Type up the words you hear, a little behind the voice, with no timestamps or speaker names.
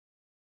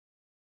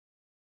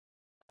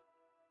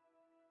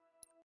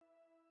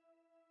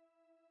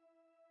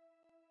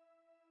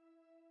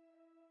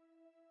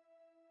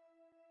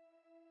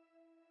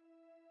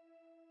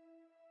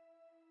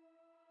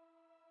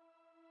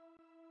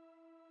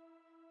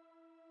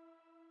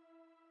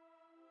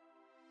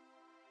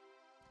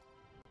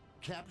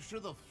Capture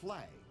the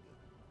flag.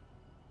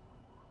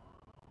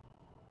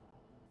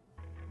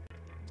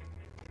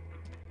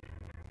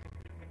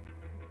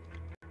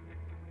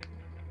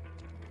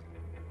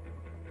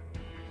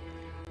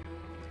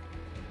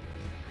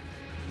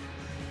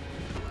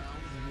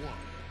 Round 1.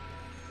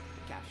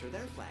 Capture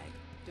their flag.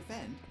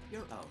 Defend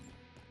your own.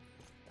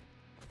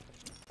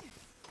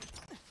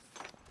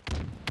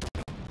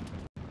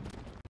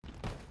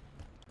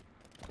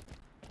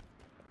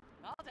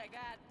 I'll take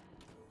that.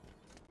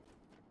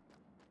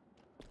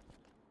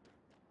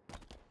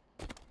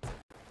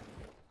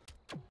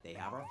 They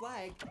have our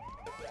flag.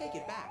 Take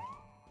it back.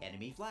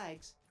 Enemy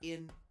flags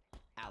in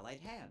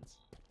Allied hands.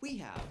 We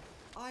have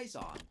eyes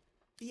on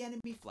the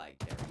enemy flag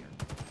carrier.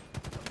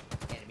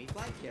 Enemy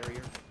flag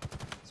carrier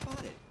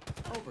spotted.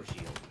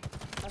 Overshield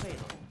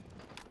available.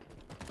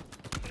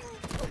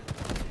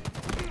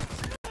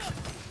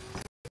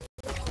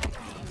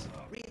 Needs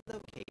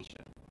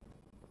relocation.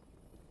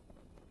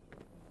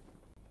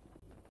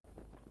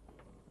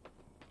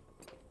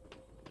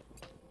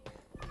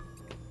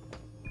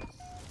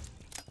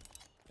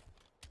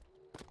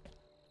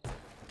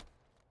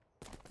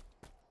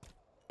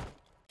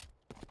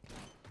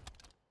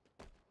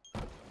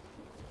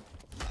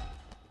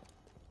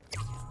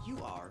 You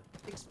are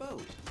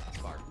exposed,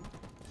 Spartan.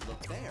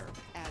 Look there,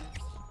 and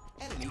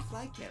enemy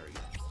flag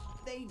carrier.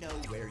 They know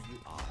where you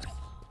are.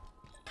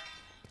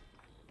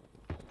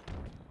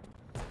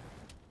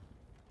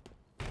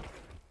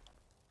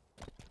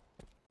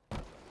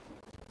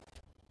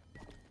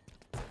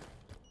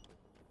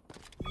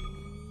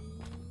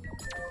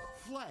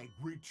 Flag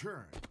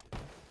returned.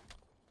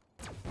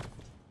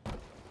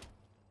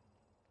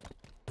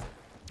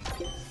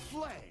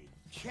 Flag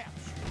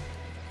captured.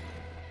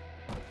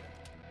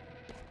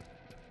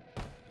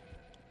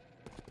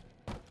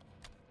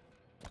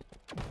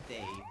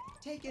 They've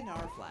taken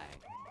our flag.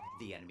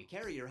 The enemy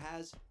carrier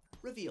has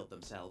revealed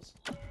themselves.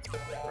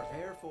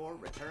 Prepare for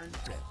return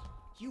trip.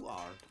 You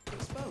are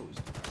exposed,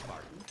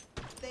 Spartan.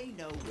 They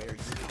know where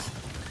you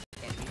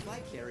are. Enemy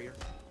flag carrier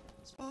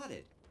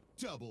spotted.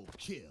 Double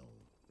kill.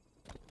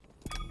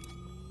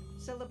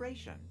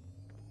 Celebration.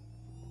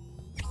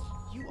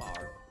 You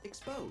are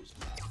exposed,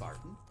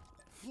 Spartan.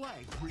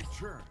 Flag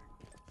returned.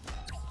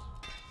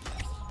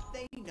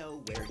 They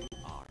know where you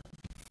are.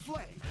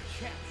 Flag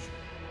captured.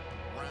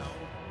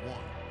 Round 1.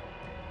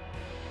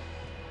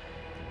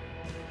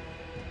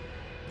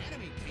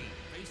 Enemy team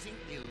facing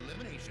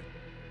elimination.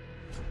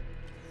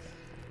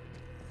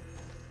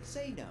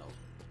 Say no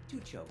to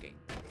choking.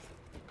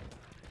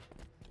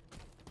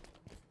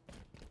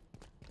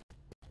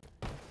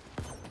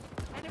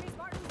 Enemy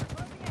Spartans are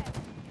closing in.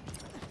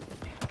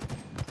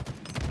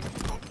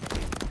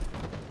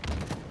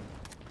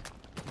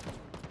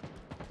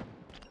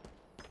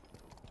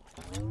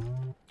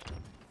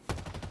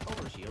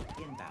 Overshield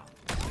inbound.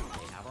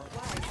 They have our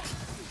flag.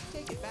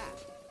 Take it back.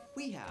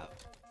 We have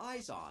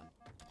eyes on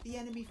the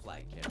enemy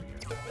flag carrier.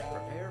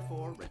 Prepare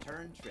for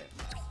return trip.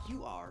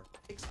 You are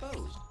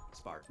exposed,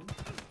 Spartan.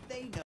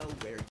 They know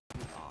where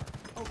you are.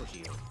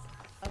 Overshield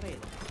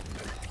available.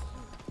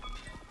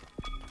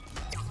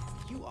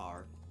 You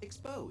are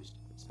exposed,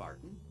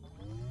 Spartan.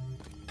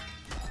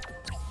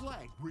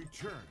 Flag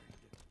returned.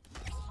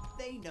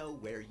 They know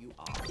where you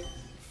are.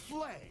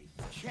 Flag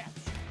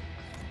captured.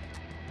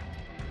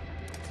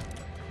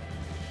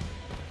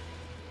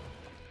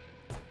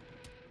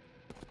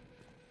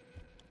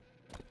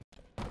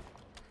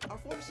 Our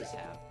forces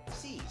have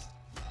seized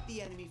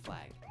the enemy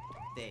flag.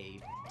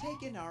 They've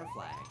taken our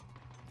flag.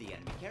 The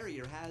enemy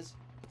carrier has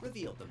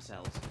revealed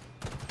themselves.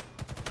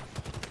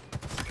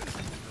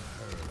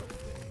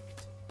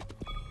 Perfect.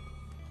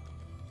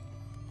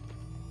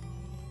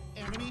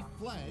 Enemy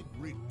flag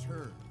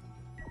returned.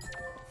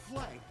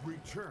 Flag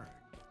returned.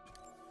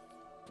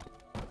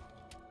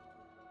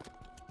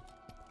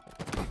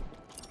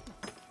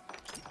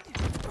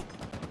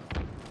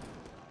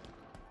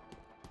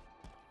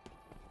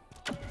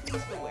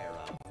 Please beware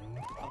of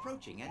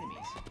approaching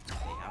enemies.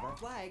 They have our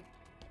flag.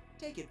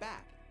 Take it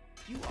back.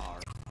 You are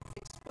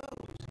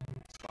exposed,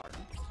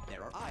 Spartan.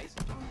 There are eyes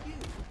on you,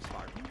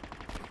 Spartan.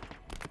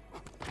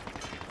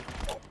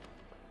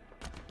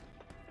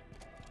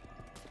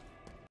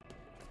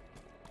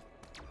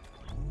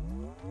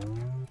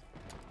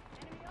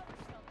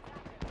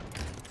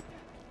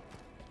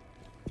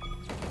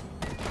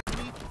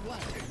 Enemy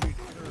flag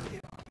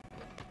returned.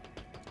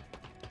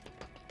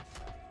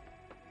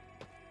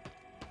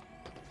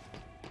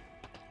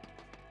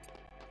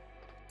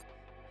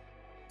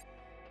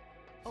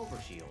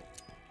 Overshield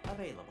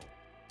available.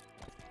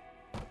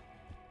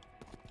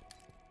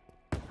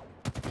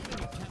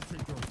 Enemy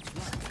captured your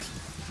flag.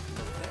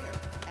 There,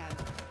 and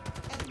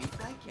enemy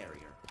flag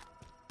carrier.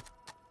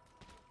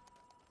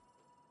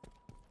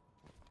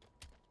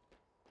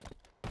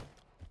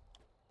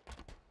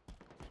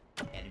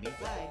 Enemy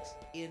flags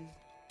in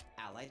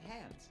Allied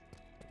hands.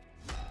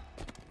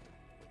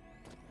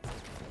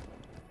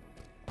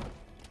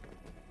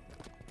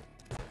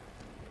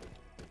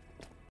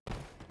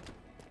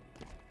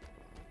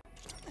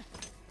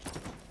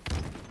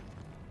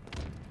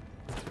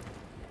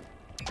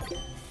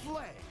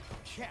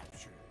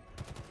 Captured.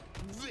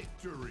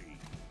 Victory.